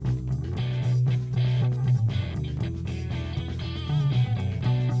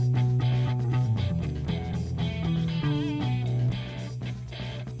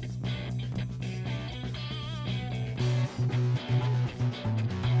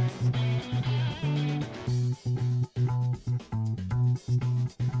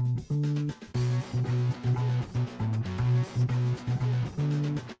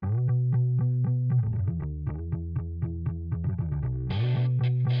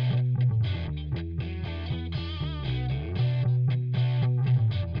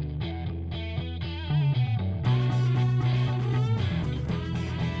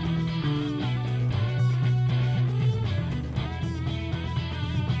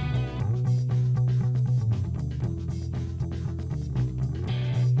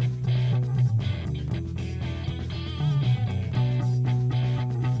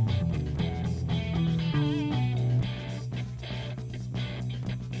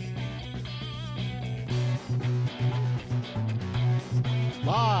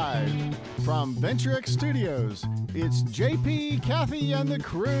Live from VentureX Studios, it's JP, Kathy, and the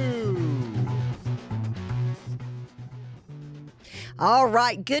crew. All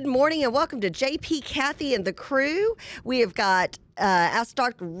right. Good morning and welcome to JP, Kathy, and the crew. We have got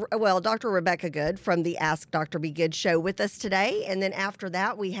Dr. Rebecca Good from the Ask Dr. Be Good show with us today. And then after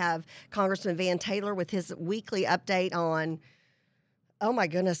that, we have Congressman Van Taylor with his weekly update on, oh my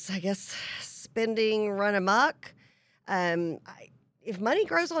goodness, I guess spending run amok. If money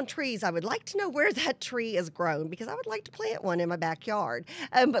grows on trees, I would like to know where that tree is grown because I would like to plant one in my backyard.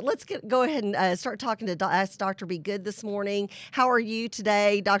 But let's go ahead and start talking to Ask Dr. Be Good this morning. How are you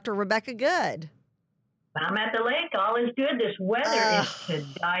today, Dr. Rebecca Good? I'm at the lake. All is good. This weather is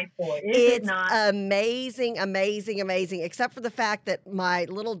to die for. Is it's it not? Amazing, amazing, amazing, except for the fact that my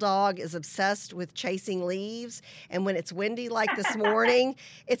little dog is obsessed with chasing leaves. And when it's windy like this morning,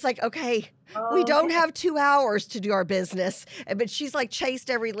 it's like, okay, we don't have 2 hours to do our business. But she's like chased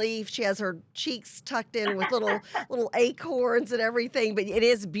every leaf. She has her cheeks tucked in with little acorns and everything. But it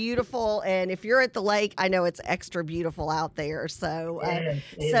is beautiful. And if you're at the lake, I know it's extra beautiful out there. So,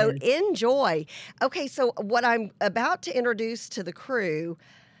 enjoy. Okay, so what I'm about to introduce to the crew,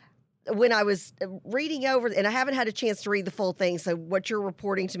 when I was reading over, and I haven't had a chance to read the full thing, so what you're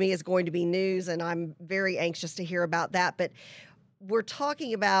reporting to me is going to be news, and I'm very anxious to hear about that. But we're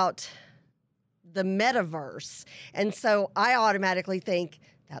talking about the Metaverse. And so I automatically think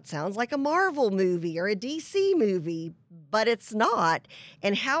that sounds like a Marvel movie or a DC movie, but it's not.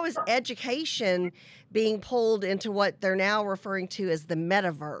 And how is education being pulled into what they're now referring to as the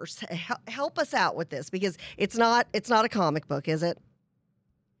Metaverse? Help us out with this because it's not a comic book, is it?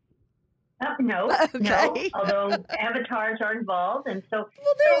 No, okay. No. Although avatars are involved, and so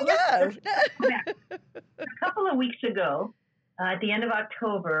well, there you go. A couple of weeks ago, at the end of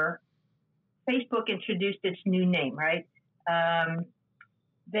October, Facebook introduced its new name, right?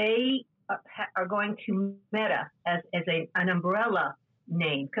 They are going to Meta as an umbrella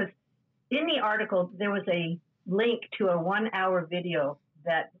name because in the article there was a link to a 1-hour video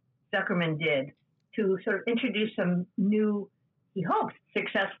that Zuckerman did to sort of introduce some new, he hopes,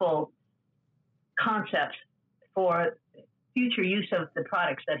 successful concepts for future use of the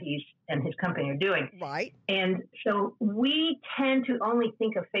products that he's and his company are doing. Right. And so we tend to only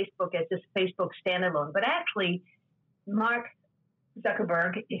think of Facebook as just Facebook standalone, but actually Mark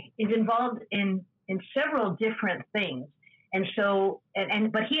Zuckerberg is involved in several different things. And so,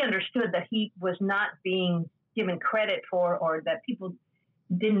 but he understood that he was not being given credit for, or that people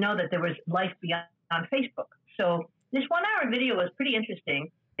didn't know that there was life beyond Facebook. So this 1-hour video was pretty interesting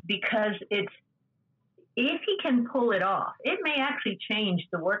because if he can pull it off, it may actually change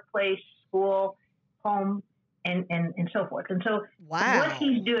the workplace, school, home, and so forth. And so what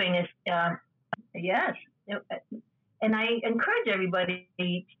he's doing is, yes. And I encourage everybody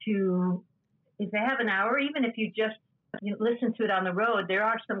to, if they have an hour, even if you just listen to it on the road, there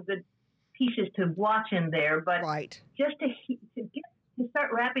are some good pieces to watch in there. But just to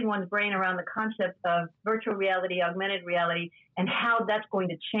start wrapping one's brain around the concept of virtual reality, augmented reality, and how that's going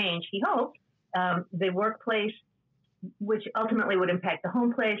to change, he hopes, the workplace, which ultimately would impact the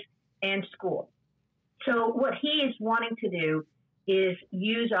home place and school. So what he is wanting to do is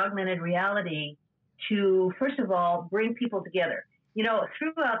use augmented reality to, first of all, bring people together.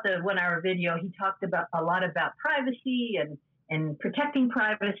 Throughout the 1-hour video, he talked a lot about privacy and protecting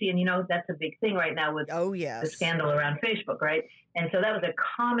privacy. And, that's a big thing right now with the scandal around Facebook, right? And so that was a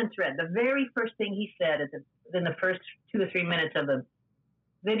common thread. The very first thing he said in the first 2 or 3 minutes of the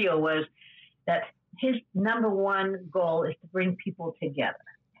video was that his number one goal is to bring people together.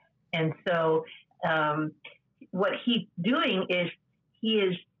 And so what he's doing is he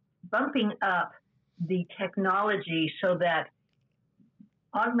is bumping up the technology so that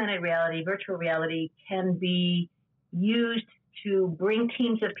augmented reality, virtual reality can be used to bring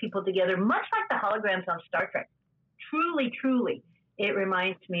teams of people together, much like the holograms on Star Trek. Truly, truly, it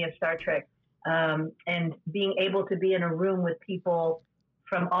reminds me of Star Trek and being able to be in a room with people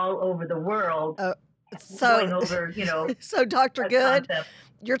from all over the world. Going over, So, Dr. Good, concept.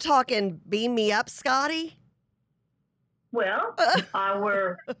 You're talking beam me up, Scotty? Well,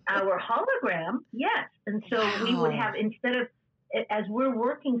 our hologram, yes. And so we would have, instead of, as we're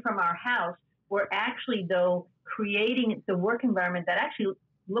working from our house, we're actually, though, creating the work environment that actually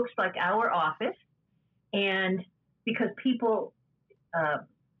looks like our office. And because people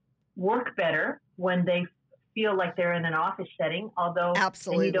work better when they feel like they're in an office setting, although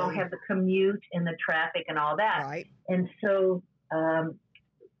then you don't have the commute and the traffic and all that. Right. And so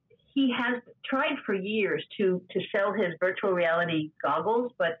he has tried for years to sell his virtual reality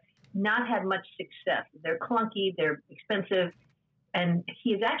goggles, but not had much success. They're clunky, they're expensive, and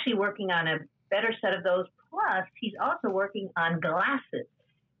he is actually working on a better set of those. Plus, he's also working on glasses.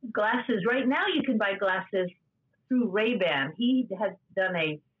 Glasses, right now you can buy glasses through Ray-Ban. He has done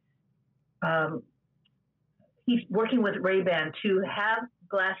he's working with Ray-Ban to have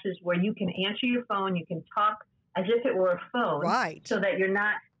glasses where you can answer your phone, you can talk as if it were a phone. Right. So that you're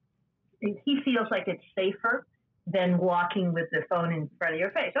not, he feels like it's safer than walking with the phone in front of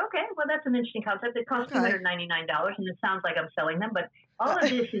your face. Okay, well, that's an interesting concept. It costs $299, and it sounds like I'm selling them, but all of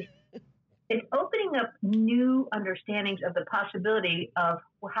this is it's opening up new understandings of the possibility of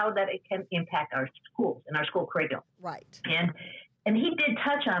how that it can impact our schools and our school curriculum. Right. And he did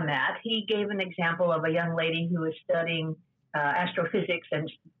touch on that. He gave an example of a young lady who is studying astrophysics, and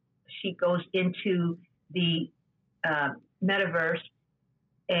she goes into the Metaverse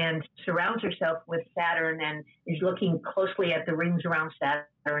and surrounds herself with Saturn and is looking closely at the rings around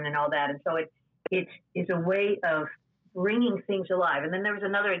Saturn and all that. And so it is a way of bringing things alive. And then there was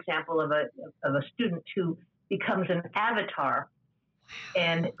another example of a student who becomes an avatar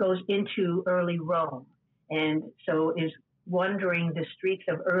and goes into early Rome, and so is wandering the streets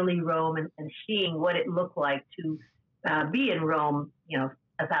of early Rome and seeing what it looked like to be in Rome,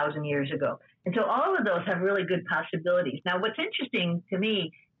 1,000 years ago. And so all of those have really good possibilities. Now, what's interesting to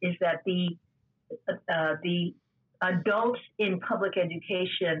me is that the adults in public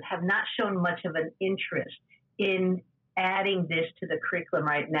education have not shown much of an interest in adding this to the curriculum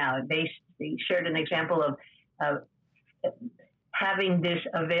right now. They shared an example of having this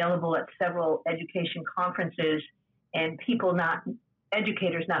available at several education conferences, and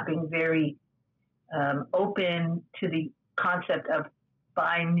educators not being very open to the concept of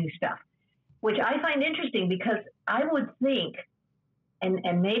buying new stuff, which I find interesting because I would think,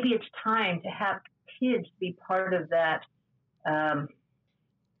 and maybe it's time to have kids be part of that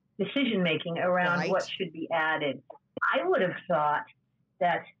decision making around what should be added. I would have thought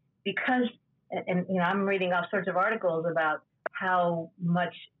that because, and I'm reading all sorts of articles about how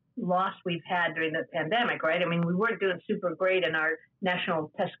much loss we've had during the pandemic, right? I mean, we weren't doing super great in our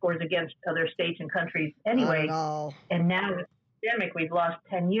national test scores against other states and countries anyway. And now with the pandemic, we've lost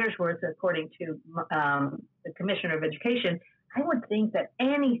 10 years worth, according to the Commissioner of Education. I would think that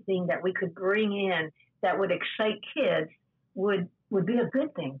anything that we could bring in that would excite kids would be a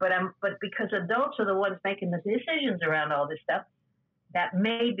good thing. But because adults are the ones making the decisions around all this stuff, that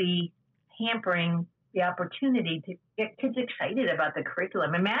may be hampering the opportunity to get kids excited about the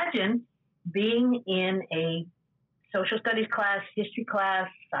curriculum. Imagine being in a social studies class, history class,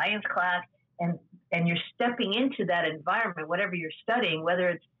 science class, and you're stepping into that environment, whatever you're studying, whether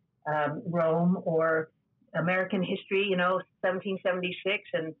it's Rome or American history,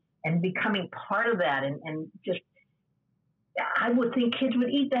 1776, and becoming part of that, and just, I would think kids would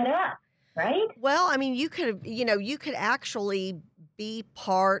eat that up, right? Well, I mean, you could actually be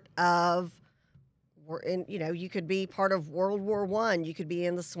part of, you could be part of World War I. You could be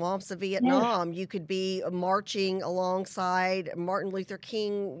in the swamps of Vietnam. You could be marching alongside Martin Luther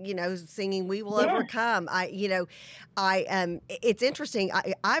King, singing "We Will Overcome." It's interesting.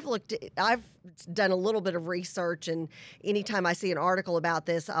 I've done a little bit of research, and anytime I see an article about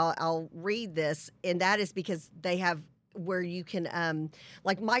this, I'll read this, and that is because they have where you can,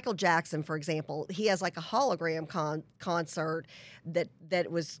 like Michael Jackson, for example, he has like a hologram concert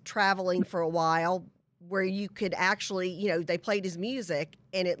that was traveling for a while, where you could actually, they played his music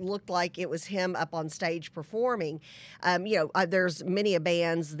and it looked like it was him up on stage performing. There's many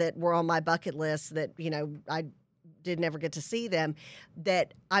bands that were on my bucket list that, I did never get to see them,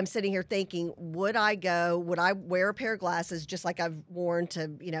 that I'm sitting here thinking, would I wear a pair of glasses just like I've worn to,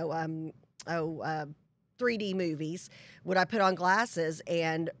 3D movies? Would I put on glasses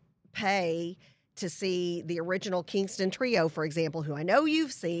and pay to see the original Kingston Trio, for example, who I know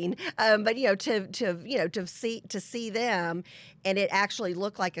you've seen, but to see them and it actually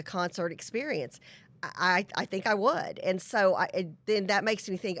looked like a concert experience? I think I would. And so then that makes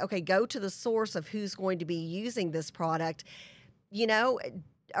me think, okay, go to the source of who's going to be using this product.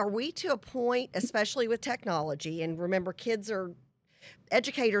 Are we to a point, especially with technology, and remember,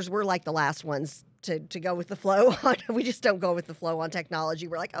 educators, we're like the last ones to go with the flow. We just don't go with the flow on technology.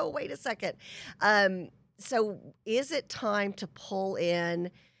 We're like, oh, wait a second. So is it time to pull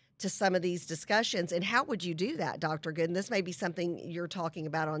in to some of these discussions? And how would you do that, Dr. Gooden? This may be something you're talking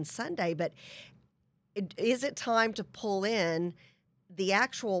about on Sunday, but is it time to pull in the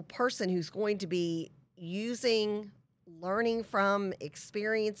actual person who's going to be using, learning from,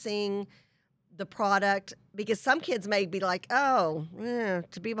 experiencing the product? Because some kids may be like,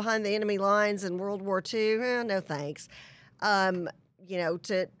 to be behind the enemy lines in World War II, no thanks.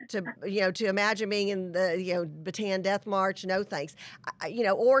 to imagine being in the, Bataan Death March, no thanks.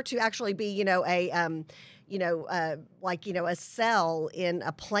 Or to actually be, a cell in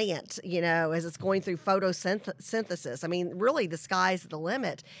a plant, as it's going through photosynthesis. I mean, really, the sky's the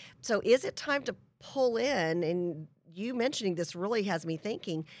limit. So is it time to pull in, and you mentioning this really has me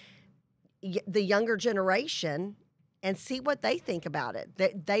thinking, the younger generation and see what they think about it.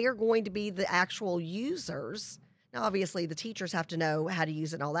 That they are going to be the actual users. Now, obviously, the teachers have to know how to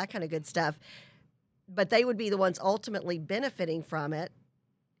use it and all that kind of good stuff, but they would be the ones ultimately benefiting from it.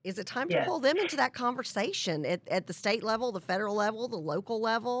 Is it time to pull them into that conversation at the state level, the federal level, the local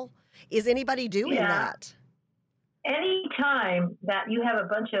level? Is anybody doing that? Any time that you have a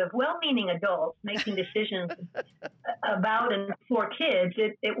bunch of well-meaning adults making decisions about and for kids,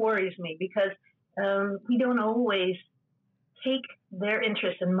 it worries me because we don't always take their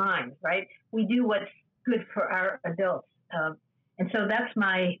interests in mind, right? We do what's good for our adults. And so that's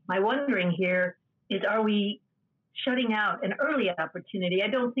my wondering here is, are we shutting out an early opportunity? I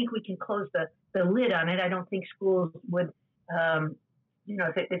don't think we can close the lid on it. I don't think schools would,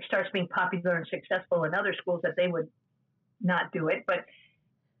 if it starts being popular and successful in other schools, that they would not do it. But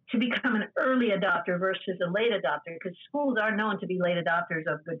to become an early adopter versus a late adopter, because schools are known to be late adopters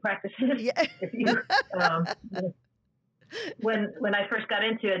of good practices. Yeah. If you, when I first got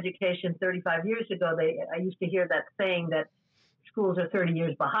into education 35 years ago, I used to hear that saying that schools are 30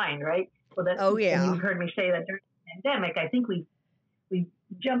 years behind, right? Well, and you've heard me say that during the pandemic. I think we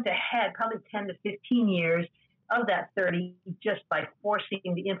jumped ahead probably 10 to 15 years of that 30 just by forcing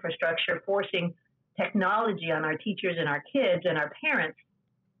the infrastructure, forcing technology on our teachers and our kids and our parents.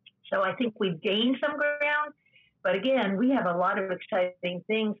 So I think we've gained some ground. But again, we have a lot of exciting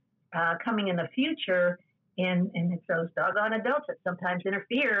things coming in the future. And it's those doggone adults that sometimes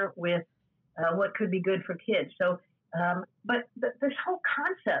interfere with what could be good for kids. So, but this whole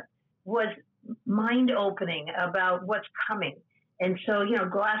concept was mind-opening about what's coming. And so,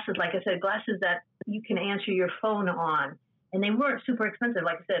 glasses, like I said, glasses that you can answer your phone on. And they weren't super expensive,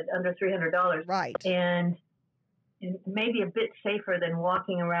 like I said, under $300. Right. And maybe a bit safer than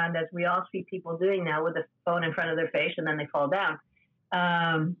walking around, as we all see people doing now, with a phone in front of their face and then they fall down.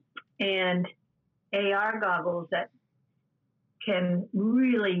 And AR goggles that can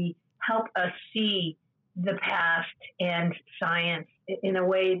really help us see the past and science in a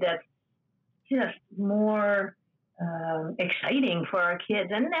way that's just more exciting for our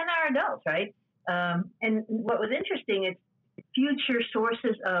kids and our adults, right? And what was interesting is future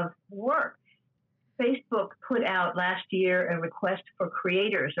sources of work. Facebook put out last year a request for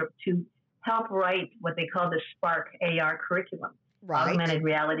creators to help write what they call the Spark AR curriculum, augmented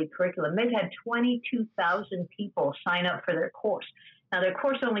reality curriculum. They've had 22,000 people sign up for their course. Now, their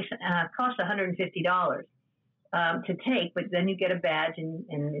course only costs $150 to take, but then you get a badge, and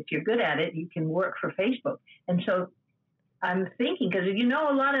if you're good at it, you can work for Facebook. And so I'm thinking, because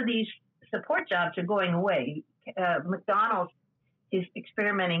a lot of these support jobs are going away. McDonald's is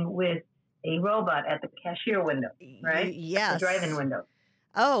experimenting with a robot at the cashier window, right? Yes. The drive-in window.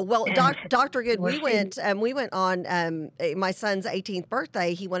 Oh, well, Dr. Good, we went on my son's 18th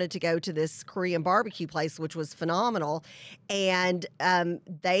birthday. He wanted to go to this Korean barbecue place, which was phenomenal. And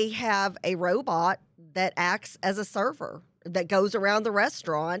they have a robot that acts as a server that goes around the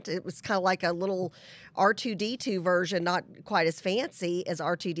restaurant. It was kind of like a little R2-D2 version, not quite as fancy as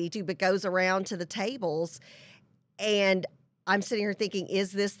R2-D2, but goes around to the tables. And I'm sitting here thinking,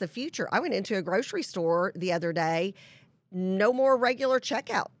 is this the future? I went into a grocery store the other day. No more regular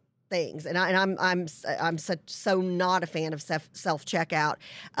checkout things, and I'm so not a fan of self checkout.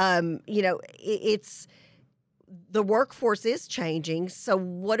 It's the workforce is changing. So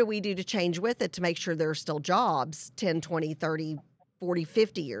what do we do to change with it to make sure there are still jobs 10, 20, 30, 40,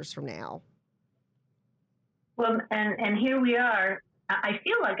 50 years from now? Well, and here we are. I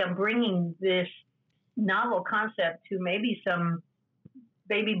feel like I'm bringing this novel concept to maybe some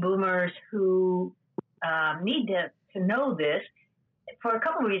baby boomers who need to know this for a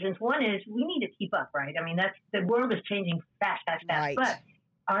couple of reasons. One is we need to keep up, right? I mean, the world is changing fast. Right. But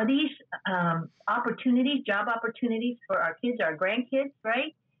are these job opportunities for our kids, our grandkids,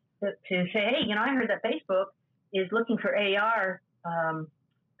 right? To say, hey, I heard that Facebook is looking for AR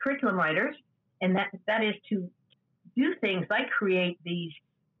curriculum writers, and that is to do things like create these,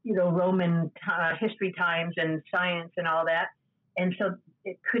 Roman history times and science and all that. And so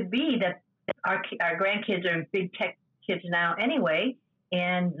it could be that our grandkids are big tech kids now anyway,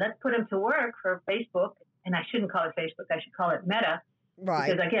 and let's put them to work for Facebook. And I shouldn't call it Facebook. I should call it Meta.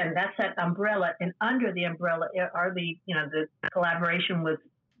 Right. Because again, that's that umbrella, and under the umbrella are the collaboration with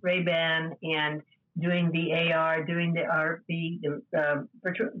Ray-Ban and doing the AR, doing the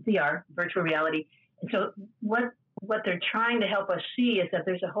virtual VR, virtual reality. And so what they're trying to help us see is that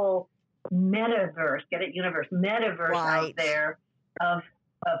there's a whole metaverse, get it, universe, metaverse out there of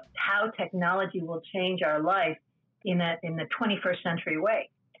how technology will change our life in the 21st century way,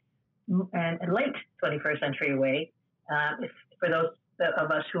 and late 21st century way, for those of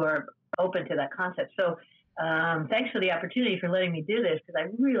us who are open to that concept. So thanks for the opportunity for letting me do this, because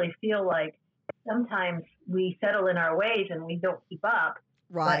I really feel like sometimes we settle in our ways and we don't keep up.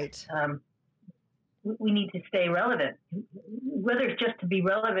 Right. But, we need to stay relevant, whether it's just to be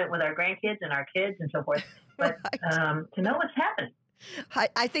relevant with our grandkids and our kids and so forth, but to know what's happening.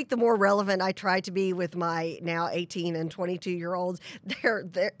 I think the more relevant I try to be with my now 18 and 22-year-olds,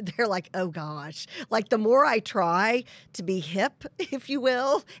 they're like, oh gosh, like the more I try to be hip, if you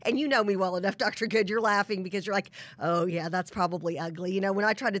will, and you know me well enough, Dr. Good, you're laughing because you're like, oh yeah, that's probably ugly. You know, when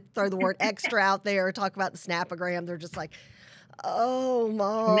I try to throw the word extra out there, talk about the snapogram, they're just like, oh,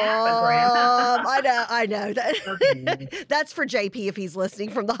 Mom. I know. That's for JP if he's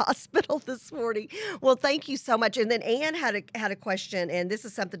listening from the hospital this morning. Well, thank you so much. And then Ann had a question, and this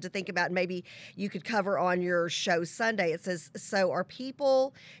is something to think about. Maybe you could cover on your show Sunday. It says, so are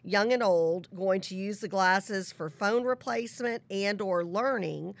people, young and old, going to use the glasses for phone replacement and or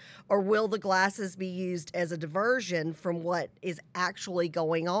learning, or will the glasses be used as a diversion from what is actually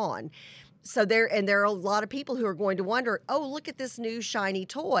going on? So there are a lot of people who are going to wonder, oh, look at this new shiny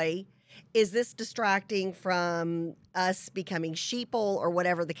toy. Is this distracting from us becoming sheeple or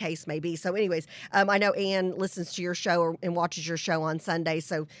whatever the case may be? So anyways, I know Ann listens to your show and watches your show on Sunday,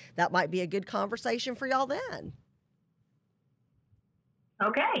 so that might be a good conversation for y'all then.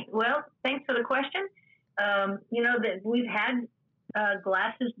 Okay. Well, thanks for the question. That we've had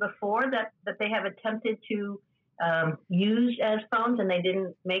glasses before that they have attempted to used as phones, and they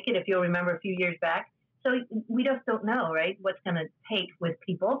didn't make it, if you'll remember a few years back. So we just don't know, right, what's going to take with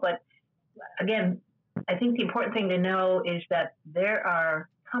people. But again, I think the important thing to know is that there are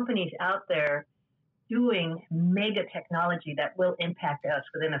companies out there doing mega technology that will impact us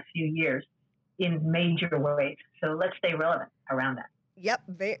within a few years in major ways. So let's stay relevant around that. Yep,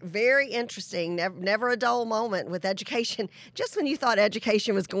 very interesting. Never a dull moment with education. Just when you thought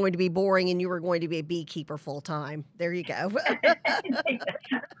education was going to be boring and you were going to be a beekeeper full time. There you go.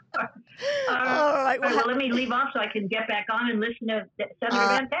 All right. Well, let me leave off so I can get back on and listen to Senator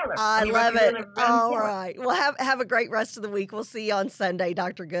Van Taylor. I love it. All right. Well, have a great rest of the week. We'll see you on Sunday,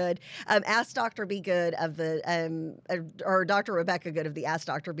 Dr. Good. Ask Dr. Be Good of the, or Dr. Rebecca Good of the Ask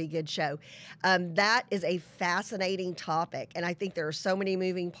Dr. Be Good show. That is a fascinating topic, and I think there are so many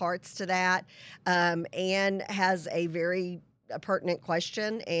moving parts to that. Anne has a very pertinent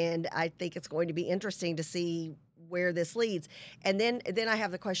question, and I think it's going to be interesting to see where this leads. And then I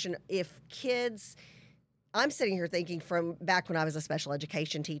have the question, if kids, I'm sitting here thinking from back when I was a special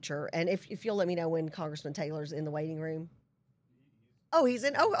education teacher, and if you'll let me know when Congressman Taylor's in the waiting room. Oh, he's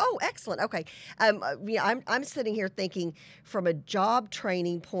in. Oh, excellent. Okay. I'm sitting here thinking from a job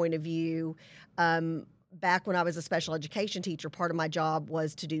training point of view, back when I was a special education teacher, part of my job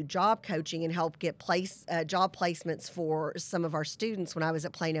was to do job coaching and help get job placements for some of our students when I was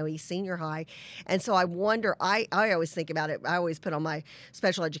at Plano East Senior High. And so I wonder, I always think about it. I always put on my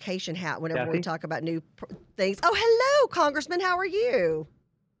special education hat whenever Kathy? we talk about new things. Oh, hello, Congressman. How are you?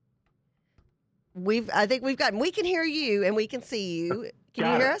 I think we can hear you and we can see you. Can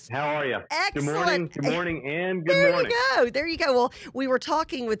you hear us? How are you? Excellent. Good morning, and good morning. There you go. Well, we were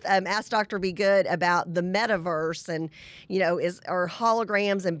talking with Ask Dr. Be Good about the metaverse, and are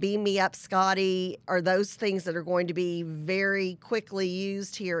holograms and Beam Me Up, Scotty, are those things that are going to be very quickly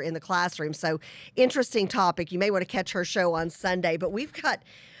used here in the classroom. So interesting topic. You may want to catch her show on Sunday, but we've got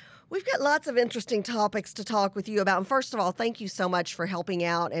lots of interesting topics to talk with you about. And first of all, thank you so much for helping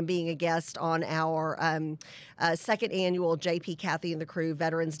out and being a guest on our second annual JP, Kathy, and the Crew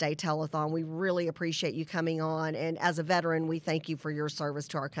Veterans Day Telethon. We really appreciate you coming on. And as a veteran, we thank you for your service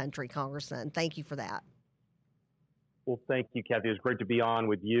to our country, Congressman. Thank you for that. Well, thank you, Kathy. It was great to be on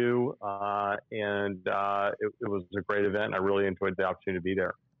with you. It was a great event. I really enjoyed the opportunity to be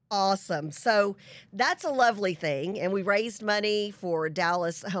there. Awesome. So that's a lovely thing. And we raised money for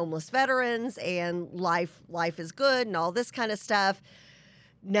Dallas homeless veterans, and life is good and all this kind of stuff.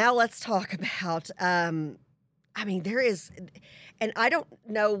 Now let's talk about, there is, and I don't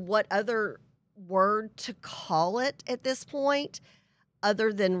know what other word to call it at this point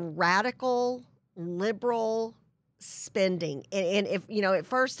other than radical liberal spending. And if, at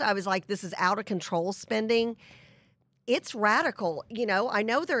first I was like, this is out of control spending. It's radical. I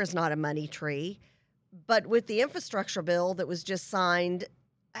know there is not a money tree, but with the infrastructure bill that was just signed,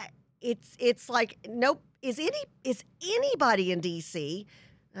 it's like, nope. Is anybody in D.C.,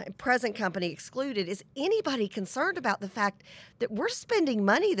 present company excluded, is anybody concerned about the fact that we're spending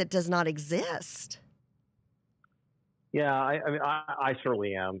money that does not exist? Yeah, I mean, I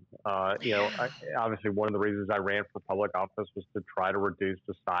certainly am. Obviously, one of the reasons I ran for public office was to try to reduce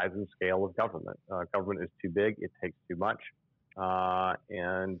the size and scale of government. Government is too big; it takes too much,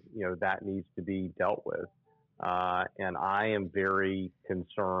 and that needs to be dealt with. And I am very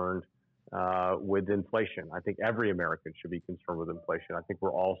concerned with inflation. I think every American should be concerned with inflation. I think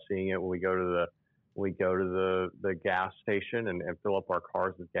we're all seeing it when we go to the gas station and fill up our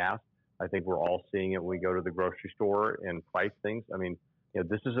cars with gas. I think we're all seeing it when we go to the grocery store and price things. I mean,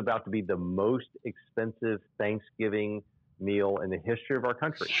 this is about to be the most expensive Thanksgiving meal in the history of our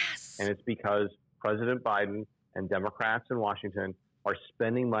country. Yes. And it's because President Biden and Democrats in Washington are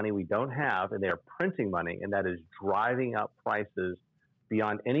spending money we don't have, and they are printing money, and that is driving up prices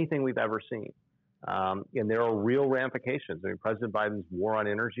beyond anything we've ever seen. And there are real ramifications. I mean, President Biden's war on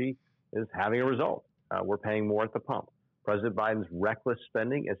energy is having a result. We're paying more at the pump. President Biden's reckless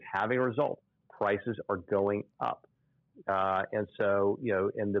spending is having a result. Prices are going up. And so,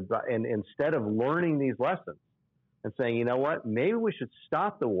 and instead of learning these lessons and saying, you know what, maybe we should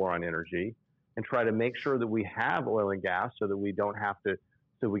stop the war on energy and try to make sure that we have oil and gas so that we don't have to,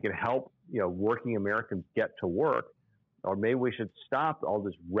 so we can help, working Americans get to work. Or maybe we should stop all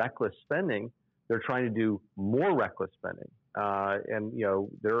this reckless spending. They're trying to do more reckless spending.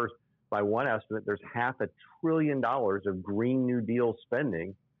 There's, by one estimate, there's $500 billion of Green New Deal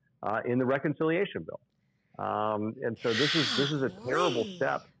spending in the reconciliation bill. And so this is a terrible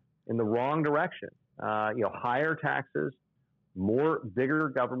step in the wrong direction. Higher taxes, bigger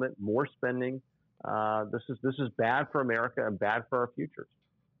government, more spending. This is bad for America and bad for our futures.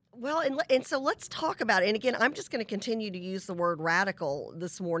 Well, and so let's talk about it. And again, I'm just going to continue to use the word radical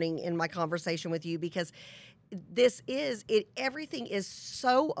this morning in my conversation with you, because everything is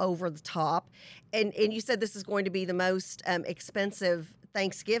so over the top. And you said this is going to be the most expensive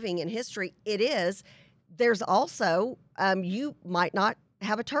Thanksgiving in history. It is. There's also, you might not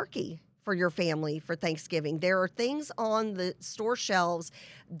have a turkey for your family for Thanksgiving. There are things on the store shelves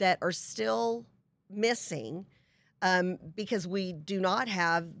that are still missing because we do not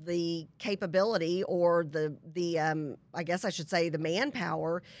have the capability or the I guess I should say the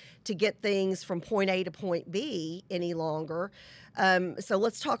manpower to get things from point A to point B any longer. So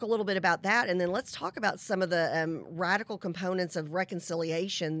let's talk a little bit about that, and then let's talk about some of the radical components of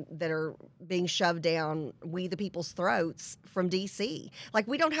reconciliation that are being shoved down we the people's throats from D.C. Like,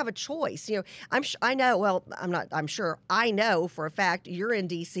 we don't have a choice. I know for a fact you're in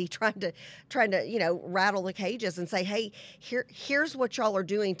D.C. trying to rattle the cages and say, hey, here's what y'all are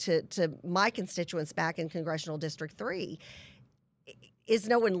doing to my constituents back in Congressional District 3. Is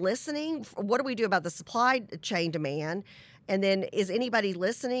no one listening? What do we do about the supply chain demand? And then, is anybody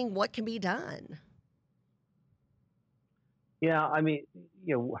listening? What can be done? Yeah, I mean,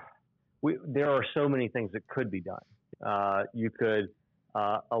 there are so many things that could be done. You could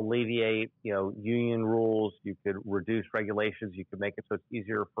alleviate, union rules. You could reduce regulations. You could make it so it's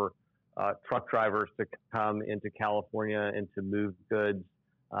easier for truck drivers to come into California and to move goods.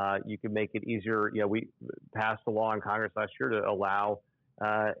 You could make it easier. We passed a law in Congress last year to allow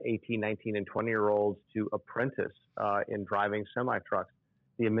 18, 19, and 20-year-olds to apprentice in driving semi-trucks.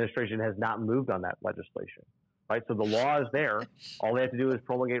 The administration has not moved on that legislation, right? So the law is there. All they have to do is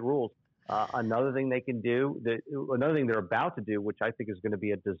promulgate rules. Another thing they can do, another thing they're about to do, which I think is going to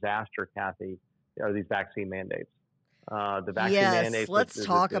be a disaster, Kathy, are these vaccine mandates. The vaccine mandates. Yes, let's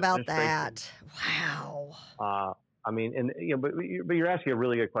talk about that. Wow. But you're asking a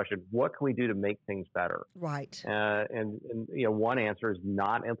really good question. What can we do to make things better? Right. And one answer is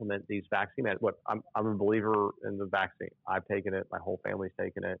not implement these vaccine mandates. Look, I'm a believer in the vaccine. I've taken it. My whole family's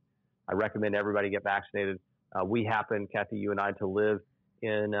taken it. I recommend everybody get vaccinated. We happen, Kathy, you and I, to live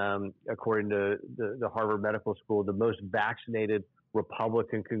in, according to the Harvard Medical School, the most vaccinated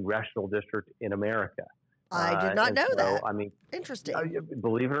Republican congressional district in America. I did not know that. I mean, interesting.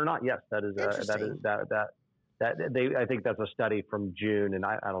 Believe it or not, yes, that is I think that's a study from June, and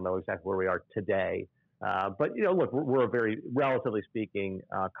I don't know exactly where we are today. But look, we're a very, relatively speaking,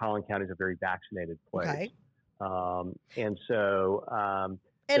 Collin County is a very vaccinated place. Okay. And so.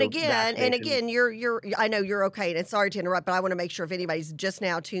 And again, you're. I know you're okay, and sorry to interrupt, but I want to make sure if anybody's just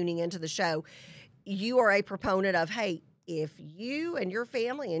now tuning into the show, you are a proponent of, hey, if you and your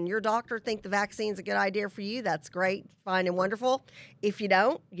family and your doctor think the vaccine's a good idea for you, that's great, fine and wonderful. If you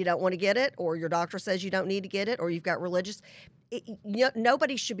don't want to get it, or your doctor says you don't need to get it, or you've got religious,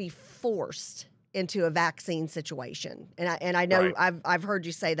 nobody should be forced into a vaccine situation. And I know Right. I've heard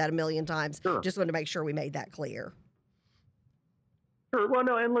you say that a million times. Sure. Just want to make sure we made that clear. Sure. Well,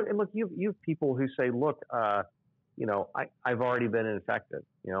 no, and look, you've people who say, look, I've already been infected.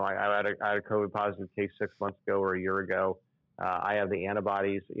 I had a COVID positive case 6 months ago or a year ago. I have the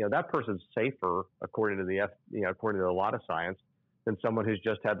antibodies. That person's safer according to according to a lot of science than someone who's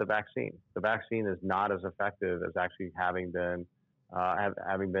just had the vaccine. The vaccine is not as effective as actually having been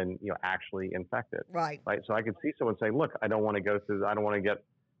actually infected. Right. So I could see someone saying, look, I don't want to get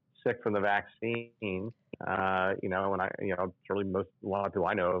sick from the vaccine. And certainly a lot of people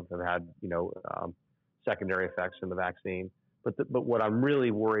I know have had, secondary effects from the vaccine. But what I'm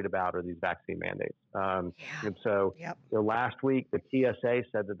really worried about are these vaccine mandates. And so last week, the TSA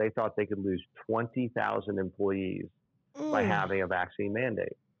said that they thought they could lose 20,000 employees by having a vaccine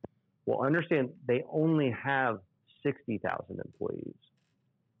mandate. Well, understand they only have 60,000 employees.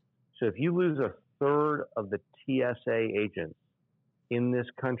 So if you lose a third of the TSA agents in this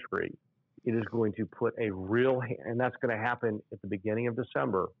country, it is going to put and that's going to happen at the beginning of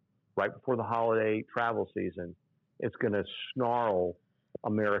December, right before the holiday travel season. It's going to snarl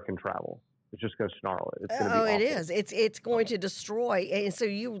American travel. It's just going to snarl it. It's going to be awful. It is. It's going to destroy. And so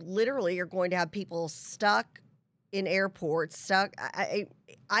you literally are going to have people stuck in airports, stuck.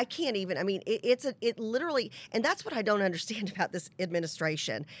 I can't even. I mean, it literally, and that's what I don't understand about this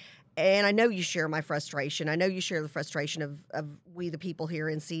administration. And I know you share my frustration. I know you share the frustration of we, the people here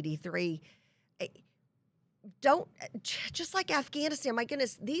in CD3. Just like Afghanistan, my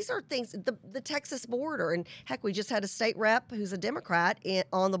goodness, these are things, the Texas border, and heck, we just had a state rep who's a Democrat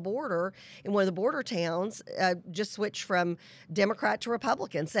on the border in one of the border towns, just switched from Democrat to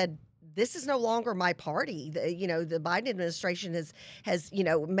Republican, said, this is no longer my party. The Biden administration has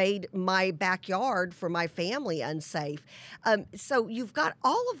made my backyard for my family unsafe. So you've got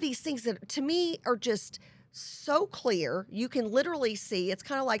all of these things that to me are just so clear. You can literally see. It's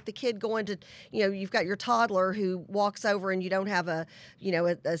kind of like the kid going to, you've got your toddler who walks over and you don't have a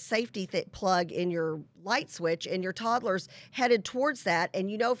safety plug in your light switch, and your toddler's headed towards that. And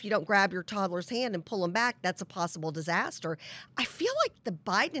if you don't grab your toddler's hand and pull him back, that's a possible disaster. I feel like the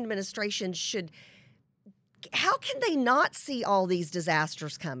Biden administration how can they not see all these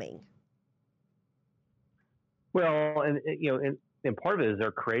disasters coming? Well, and part of it is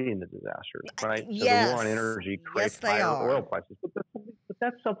they're creating the disasters, right? Yes. So the war on energy creates higher oil prices. But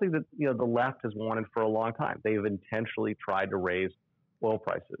that's something that the left has wanted for a long time. They've intentionally tried to raise oil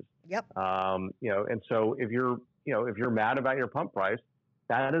prices. Yep. And so if you're mad about your pump price,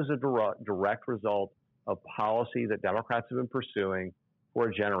 that is a direct result of policy that Democrats have been pursuing for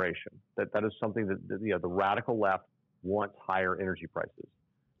a generation. That is something that the radical left wants higher energy prices.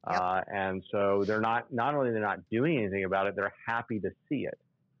 Yep. And so they're not only they're not doing anything about it, they're happy to see it.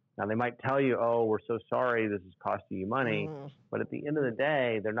 Now they might tell you, "Oh, we're so sorry, this is costing you money," but at the end of the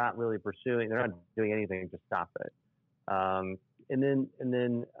day, they're not doing anything to stop it. And then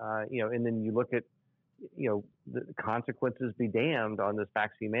you look at the consequences be damned on this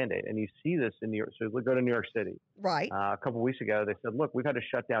vaccine mandate, and you see this in New York. So go to New York City. Right. A couple of weeks ago, they said, "Look, we've had to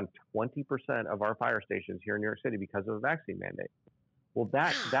shut down 20% of our fire stations here in New York City because of a vaccine mandate." Well,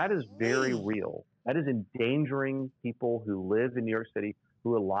 that is very real. That is endangering people who live in New York City,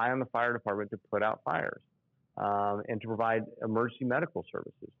 who rely on the fire department to put out fires and to provide emergency medical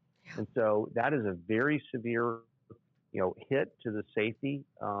services. Yeah. And so that is a very severe, hit to the safety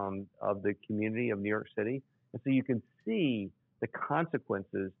of the community of New York City. And so you can see the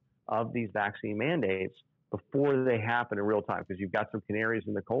consequences of these vaccine mandates before they happen in real time, because you've got some canaries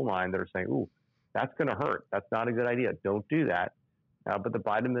in the coal mine that are saying, "Ooh, that's going to hurt. That's not a good idea. Don't do that." But the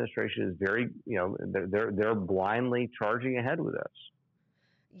Biden administration is very, they're blindly charging ahead with this.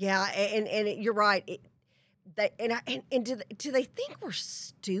 Yeah, and you're right. Do they think we're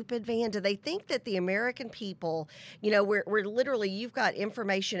stupid, Van? Do they think that the American people, we're literally, you've got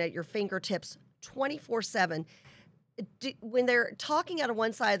information at your fingertips 24/7. When they're talking out of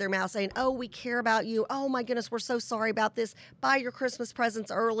one side of their mouth saying, "Oh, we care about you. Oh my goodness, we're so sorry about this. Buy your Christmas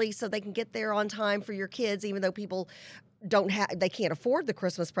presents early so they can get there on time for your kids," even though people they can't afford the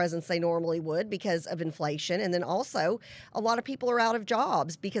Christmas presents they normally would because of inflation. And then also a lot of people are out of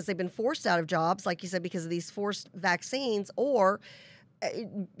jobs because they've been forced out of jobs, like you said, because of these forced vaccines, or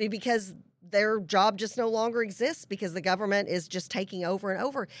because their job just no longer exists because the government is just taking over and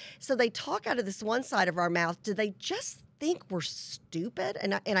over. So they talk out of this one side of our mouth. Do they just think we're stupid?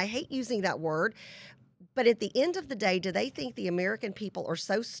 And I hate using that word. But at the end of the day, do they think the American people are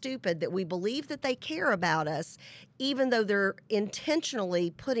so stupid that we believe that they care about us, even though they're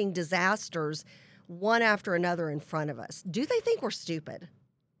intentionally putting disasters one after another in front of us? Do they think we're stupid?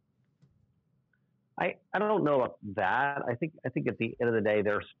 I don't know about that. I think at the end of the day,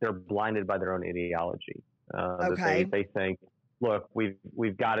 they're blinded by their own ideology. Okay. That they think, look,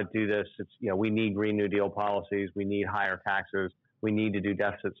 we've got to do this. It's, we need Green New Deal policies. We need higher taxes. We need to do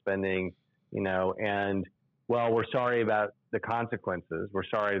deficit spending. And well, we're sorry about the consequences. We're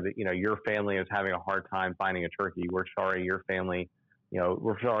sorry that your family is having a hard time finding a turkey. We're sorry your family.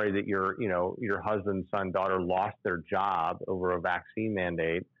 We're sorry that your husband, son, daughter lost their job over a vaccine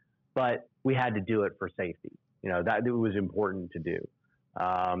mandate, but we had to do it for safety. That it was important to do.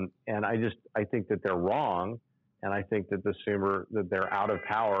 And I think that they're wrong. And I think that the sooner that they're out of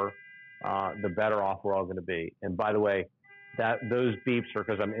power, the better off we're all going to be. And by the way, those beeps are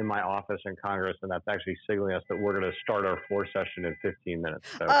because I'm in my office in Congress, and that's actually signaling us that we're going to start our floor session in 15 minutes.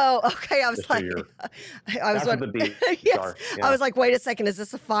 So oh, okay. I was like, I was that's what the beeps yes. are. Yeah. I was like, wait a second, is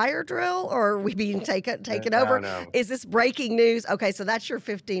this a fire drill or are we being taken over? No. Is this breaking news? Okay, so that's your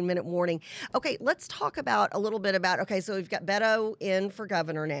 15-minute warning. Okay, let's talk about a little bit about. Okay, so we've got Beto in for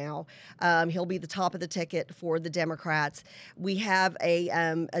governor now. He'll be the top of the ticket for the Democrats. We have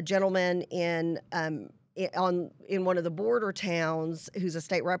a gentleman in one of the border towns who's a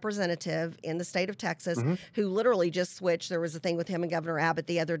state representative in the state of Texas who literally just switched. There was a thing with him and Governor Abbott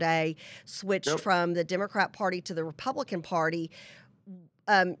the other day, switched from the Democrat Party to the Republican Party.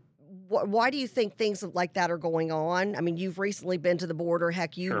 Why do you think things like that are going on? I mean, you've recently been to the border.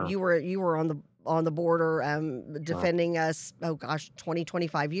 Heck, you were on the border defending us,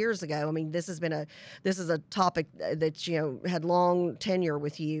 25 years ago. I mean, this is a topic that had long tenure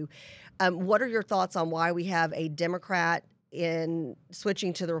with you. What are your thoughts on why we have a Democrat in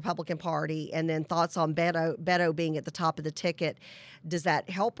switching to the Republican Party, and then thoughts on Beto being at the top of the ticket? Does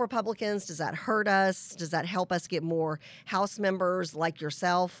that help Republicans? Does that hurt us? Does that help us get more House members like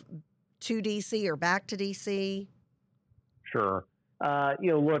yourself to D.C. or back to D.C.? Sure.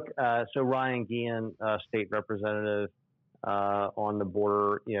 Look, so Ryan Guillen, state representative on the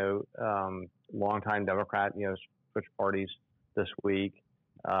border, longtime Democrat, switched parties this week.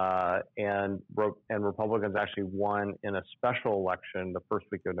 And Republicans actually won in a special election the first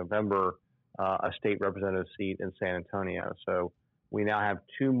week of November, a state representative seat in San Antonio. So we now have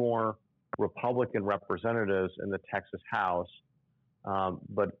two more Republican representatives in the Texas House,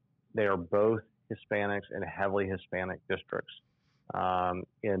 but they are both Hispanics in heavily Hispanic districts.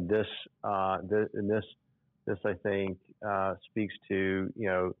 And this I think speaks to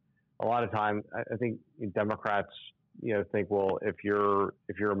a lot of time. I think Democrats think, well, if you're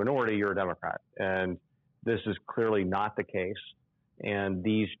a minority, you're a Democrat, and this is clearly not the case. And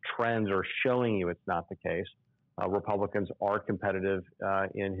these trends are showing you it's not the case. Republicans are competitive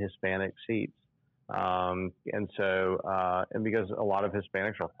in Hispanic seats, and because a lot of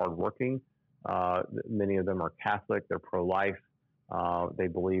Hispanics are hardworking, many of them are Catholic, they're pro-life, they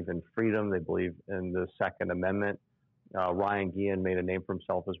believe in freedom, they believe in the Second Amendment. Ryan Guillen made a name for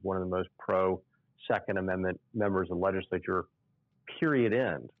himself as one of the most pro-Second Amendment members of the legislature, period,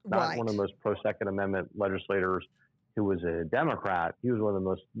 end. Not one of the most pro-Second Amendment legislators who was a Democrat. He was one of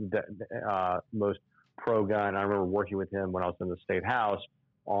the most pro-gun. I remember working with him when I was in the state house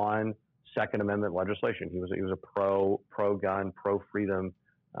on Second Amendment legislation. He was a pro-gun, pro-freedom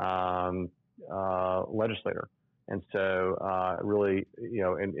legislator. And so really,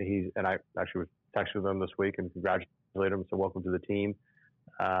 and I actually was texting with him this week and congratulated him. So welcome to the team.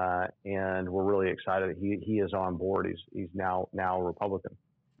 And we're really excited. He is on board. He's now a Republican.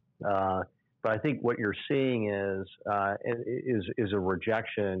 But I think what you're seeing is a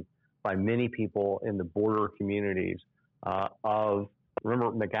rejection by many people in the border communities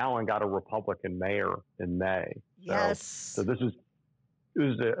remember, McAllen got a Republican mayor in May. Yes. So this is.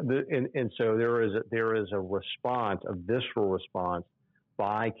 And so there is a response, a visceral response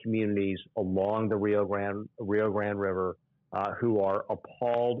by communities along the Rio Grande River who are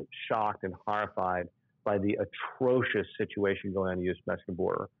appalled, shocked, and horrified by the atrocious situation going on the U.S.-Mexican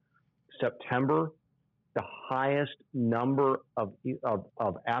border. September, the highest number of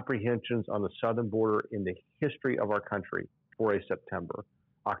apprehensions on the southern border in the history of our country for a September.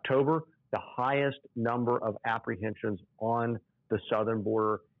 October, the highest number of apprehensions on the southern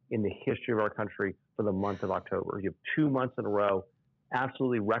border in the history of our country for the month of October. You have 2 months in a row,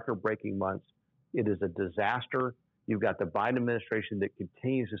 absolutely record-breaking months. It is a disaster. You've got the Biden administration that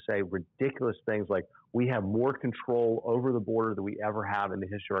continues to say ridiculous things like, we have more control over the border than we ever have in the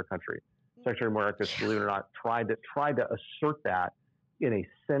history of our country. Secretary Mayorkas, believe it or not, tried to assert that in a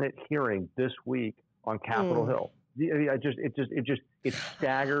Senate hearing this week on Capitol Hill. It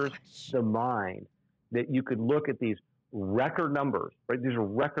staggers the mind that you could look at these record numbers, right? These are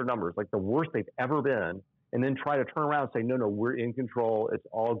record numbers, like the worst they've ever been, and then try to turn around and say, no, we're in control. It's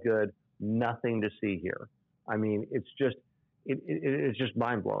all good. nothing to see here. I mean, it's just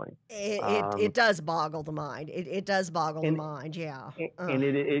mind blowing. It does boggle the mind. It does boggle the mind. Yeah. And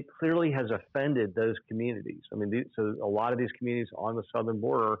it clearly has offended those communities. I mean, so a lot of these communities on the southern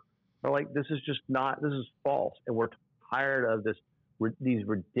border are like, this is false. And we're tired of these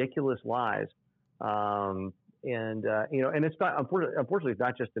ridiculous lies. And it's not, unfortunately, it's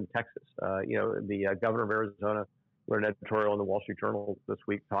not just in Texas. The governor of Arizona wrote an editorial in the Wall Street Journal this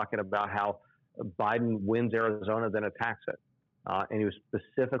week talking about how Biden wins Arizona, then attacks it. And he was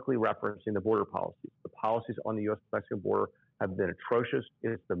specifically referencing the border policies. The policies on the U.S.-Mexican border have been atrocious.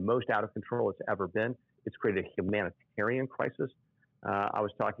 It's the most out of control it's ever been. It's created a humanitarian crisis. I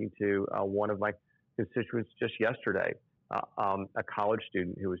was talking to one of my constituents just yesterday, a college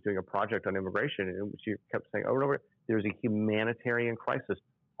student who was doing a project on immigration, and she kept saying over and over, there's a humanitarian crisis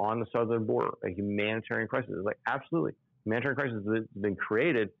on the southern border, a humanitarian crisis. It's like, absolutely. Humanitarian crisis has been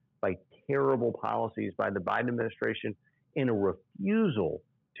created by terrible policies by the Biden administration in a refusal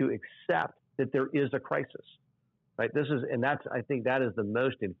to accept that there is a crisis. Right? I think that is the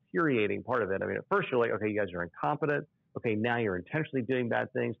most infuriating part of it. I mean, at first you're like, okay, you guys are incompetent. Okay, now you're intentionally doing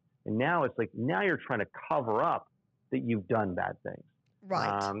bad things. And now it's like, now you're trying to cover up that you've done bad things.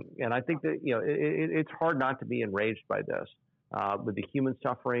 Right. And I think that, it's hard not to be enraged by this. With the human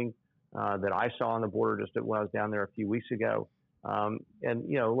suffering that I saw on the border just when I was down there a few weeks ago. Since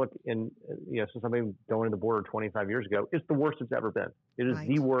I've been going to the border 25 years ago, it's the worst it's ever been. It is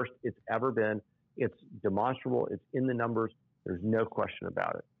the worst it's ever been. It's demonstrable. It's in the numbers. There's no question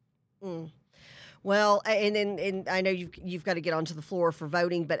about it. Mm. Well, and I know you've got to get onto the floor for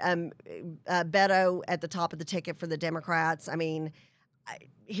voting, but Beto at the top of the ticket for the Democrats. I mean,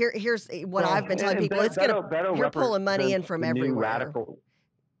 here's what I've been telling people: you're pulling money in from everywhere.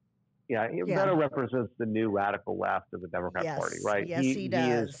 Beto represents the new radical left of the Democrat Party, right? Yes, he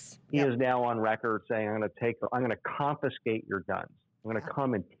does. He is now on record saying, I'm going to confiscate your guns. I'm going to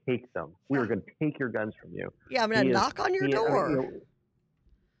come and take them. We are going to take your guns from you. Yeah, I'm going to knock on your door.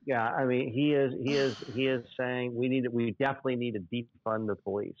 He is saying we definitely need to defund the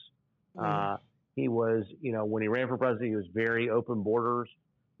police. He was, when he ran for president, he was very open borders.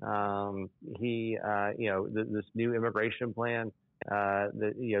 This new immigration plan,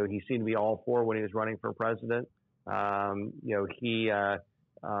 he seemed to be all for when he was running for president. So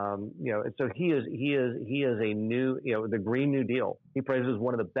he is a new, the Green New Deal. He praises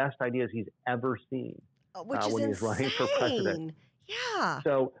one of the best ideas he's ever seen which is when he was running for president. Yeah.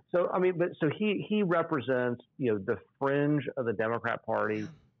 So he represents, the fringe of the Democrat Party,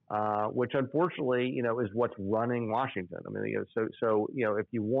 which unfortunately, is what's running Washington. I mean, if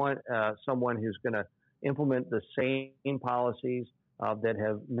you want someone who's going to implement the same policies that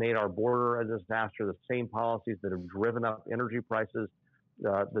have made our border a disaster, the same policies that have driven up energy prices,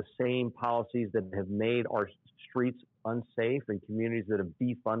 the same policies that have made our streets unsafe and communities that have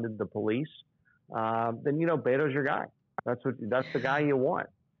defunded the police, then Beto's your guy. That's the guy you want.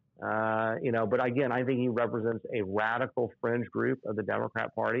 But again, I think he represents a radical fringe group of the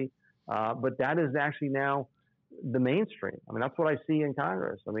Democrat Party. But that is actually now the mainstream. I mean, that's what I see in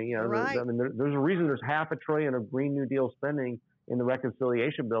Congress. I mean, there's a reason there's $500 billion of Green New Deal spending in the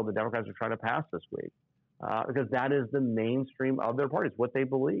reconciliation bill the Democrats are trying to pass this week, because that is the mainstream of their party. It's what they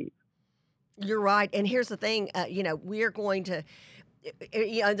believe. You're right. And here's the thing, we are going to,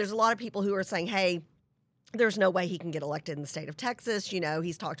 there's a lot of people who are saying, hey, there's no way he can get elected in the state of Texas.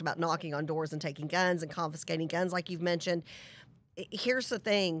 He's talked about knocking on doors and taking guns and confiscating guns, like you've mentioned. Here's the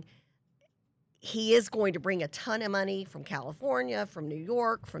thing. He is going to bring a ton of money from California, from New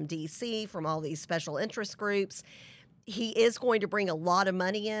York, from D.C., from all these special interest groups. He is going to bring a lot of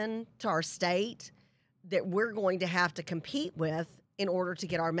money in to our state that we're going to have to compete with in order to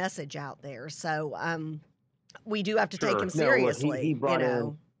get our message out there. So we do have to take him seriously. He brought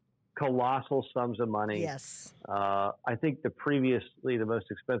in colossal sums of money. Yes. I think the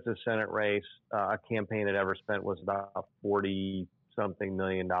most expensive Senate race a campaign had ever spent was about $40-something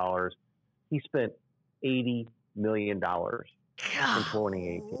million. He spent $80 million in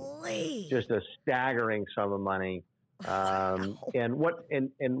 2018. Just a staggering sum of money. And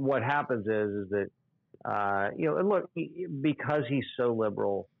what happens is that and look, because he's so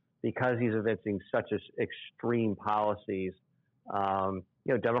liberal, because he's advancing such extreme policies,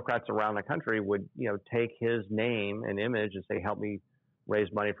 Democrats around the country would take his name and image and say, help me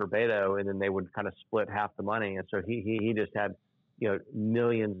raise money for Beto, and then they would kind of split half the money. And so he just had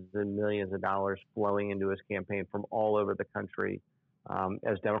millions and millions of dollars flowing into his campaign from all over the country,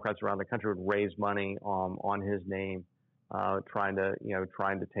 as Democrats around the country would raise money on his name, trying to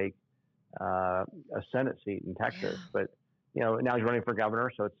take a Senate seat in Texas. But now he's running for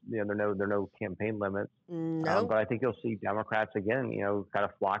governor, so it's there are no campaign limits. No. But I think you'll see Democrats again, kind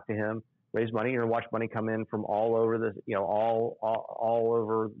of flock to him, raise money. You're gonna watch money come in from all over all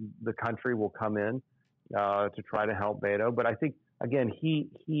over the country will come in to try to help Beto. But I think again, he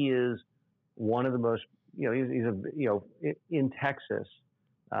is one of the most, in Texas,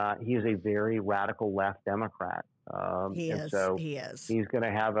 he is a very radical left Democrat. He and is. so He is. he's going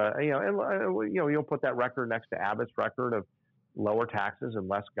to have you'll put that record next to Abbott's record of lower taxes and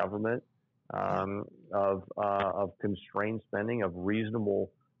less government, of constrained spending, of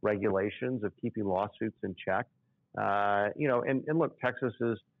reasonable regulations, of keeping lawsuits in check. And look, Texas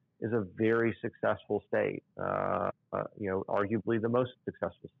is a very successful state. Arguably the most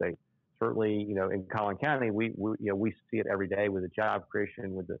successful state. Certainly, in Collin County, we see it every day with the job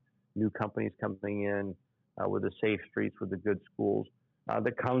creation, with the new companies coming in, with the safe streets, with the good schools,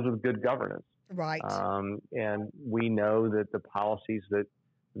 that comes with good governance. Right. And we know that the policies that,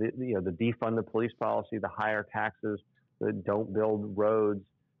 the defund the police policy, the higher taxes, the don't build roads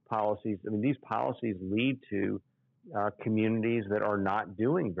policies. I mean, these policies lead to communities that are not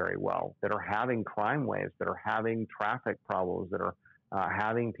doing very well, that are having crime waves, that are having traffic problems, that are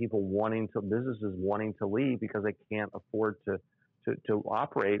having businesses wanting to leave because they can't afford to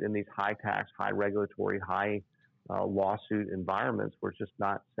operate in these high tax, high regulatory, high lawsuit environments where it's just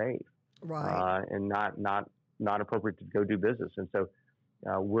not safe, right, and not appropriate to go do business. And so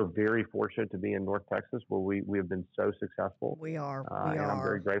we're very fortunate to be in North Texas, where we have been so successful. We are. And I'm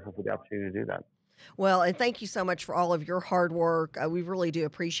very grateful for the opportunity to do that. Well, and thank you so much for all of your hard work. We really do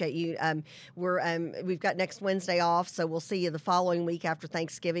appreciate you. We've got next Wednesday off, so we'll see you the following week after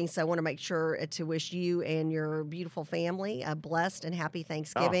Thanksgiving. So I want to make sure to wish you and your beautiful family a blessed and happy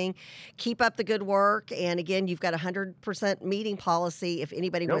Thanksgiving. Oh. Keep up the good work. And again, you've got 100% meeting policy. If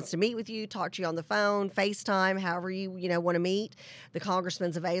anybody wants to meet with you, talk to you on the phone, FaceTime, however you want to meet, the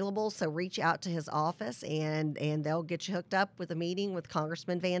congressman's available. So reach out to his office, and they'll get you hooked up with a meeting with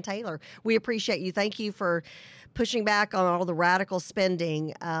Congressman Van Taylor. We appreciate you. Thank you for pushing back on all the radical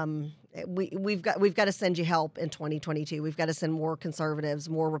spending. We've got to send you help in 2022. We've got to send more conservatives,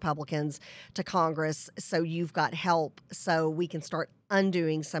 more Republicans to Congress, so you've got help, so we can start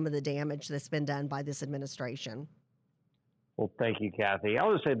undoing some of the damage that's been done by this administration. Well, thank you, Kathy.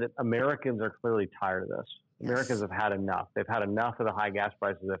 I'll just say that Americans are clearly tired of this. Yes. Americans have had enough. They've had enough of the high gas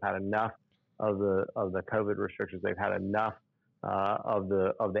prices. They've had enough of the COVID restrictions. They've had enough of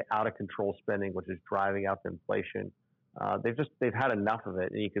the out of control spending, which is driving up inflation. They've had enough of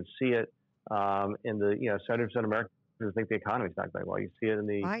it, and you can see it in the 70% of Americans think the economy's not going well. You see it in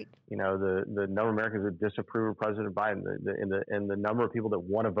the right. The number of Americans that disapprove of President Biden, in the number of people that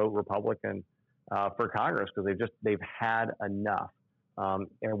want to vote Republican for Congress because they've had enough.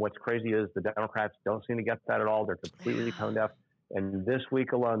 And what's crazy is the Democrats don't seem to get that at all. They're completely tone deaf. And this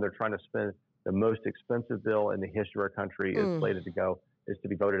week alone, they're trying to spend the most expensive bill in the history of our country is slated to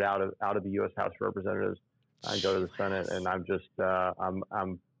be voted out of the U.S. House of Representatives and go to the Senate. And I'm just,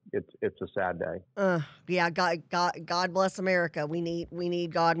 it's a sad day. Yeah. God bless America. We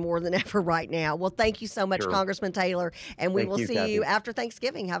need God more than ever right now. Well, thank you so much, sure. Congressman Taylor. And we will see you after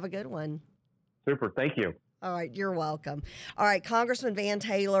Thanksgiving. Have a good one. Super. Thank you. All right. You're welcome. All right. Congressman Van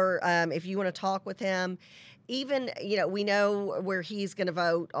Taylor, if you want to talk with him, even, we know where he's going to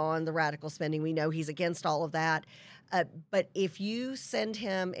vote on the radical spending. We know he's against all of that. But if you send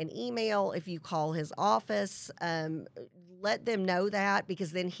him an email, if you call his office, let them know that,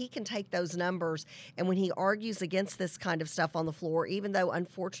 because then he can take those numbers. And when he argues against this kind of stuff on the floor, even though,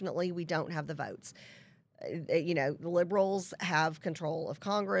 unfortunately, we don't have the votes, the liberals have control of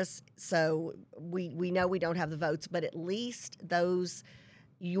Congress. So we know we don't have the votes, but at least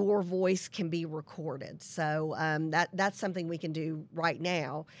your voice can be recorded. So that's something we can do right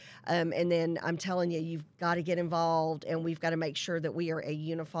now. And then I'm telling you, you've got to get involved, and we've got to make sure that we are a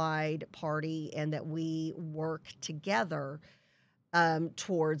unified party and that we work together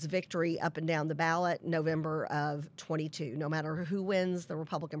towards victory up and down the ballot November of 22. No matter who wins the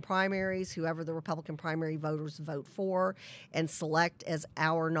Republican primaries, whoever the Republican primary voters vote for and select as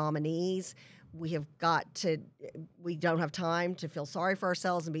our nominees, we don't have time to feel sorry for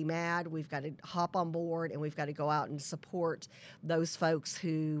ourselves and be mad. We've got to hop on board, and we've got to go out and support those folks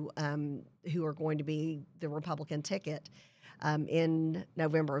who are going to be the Republican ticket. in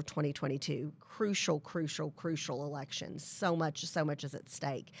November of 2022. Crucial elections. So much is at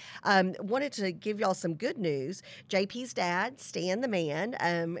stake. Wanted to give y'all some good news. JP's dad, Stan the man,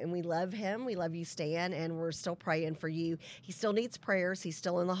 and we love him. We love you, Stan, and we're still praying for you. He still needs prayers. He's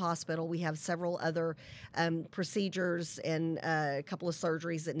still in the hospital. We have several other procedures and a couple of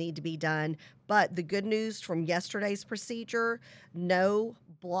surgeries that need to be done. But the good news from yesterday's procedure, no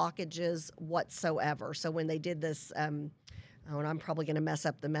blockages whatsoever. So when they did this, and I'm probably going to mess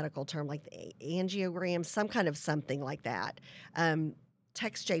up the medical term, like the angiogram, some kind of something like that.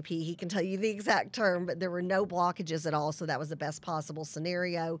 Text JP, he can tell you the exact term, but there were no blockages at all, so that was the best possible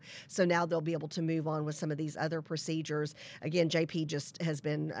scenario. So now they'll be able to move on with some of these other procedures. Again, JP just has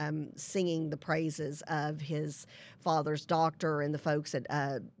been singing the praises of his father's doctor and the folks at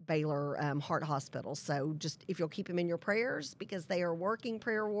Baylor Heart Hospital. So just if you'll keep him in your prayers, because they are working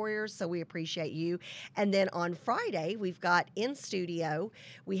prayer warriors, so we appreciate you. And then on Friday, we've got in studio,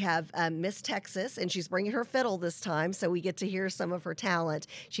 we have Miss Texas, and she's bringing her fiddle this time, so we get to hear some of her talent.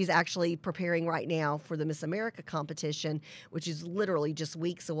 She's actually preparing right now for the Miss America competition, which is literally just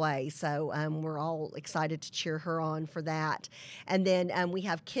weeks away. So we're all excited to cheer her on for that. And then we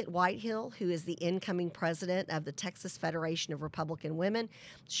have Kit Whitehill, who is the incoming president of the Texas Federation of Republican Women.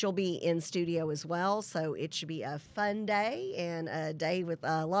 She'll be in studio as well. So it should be a fun day and a day with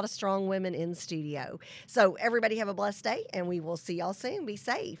a lot of strong women in studio. So everybody have a blessed day, and we will see y'all soon. Be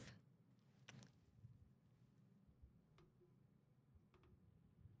safe.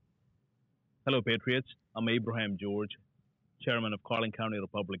 Hello, Patriots. I'm Abraham George, Chairman of Collin County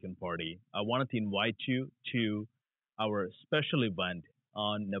Republican Party. I wanted to invite you to our special event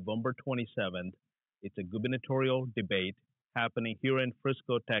on November 27th. It's a gubernatorial debate happening here in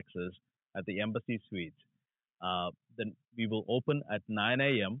Frisco, Texas at the Embassy Suites. Then we will open at 9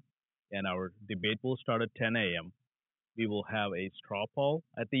 a.m. and our debate will start at 10 a.m. We will have a straw poll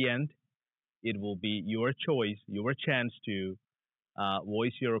at the end. It will be your choice, your chance to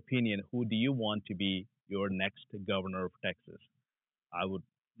voice your opinion. Who do you want to be your next governor of Texas? I would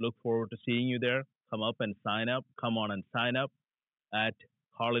look forward to seeing you there. Come up and sign up. Come on and sign up at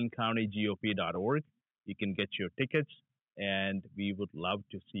carlincountygop.org. You can get your tickets, and we would love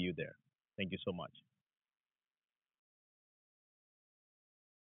to see you there. Thank you so much.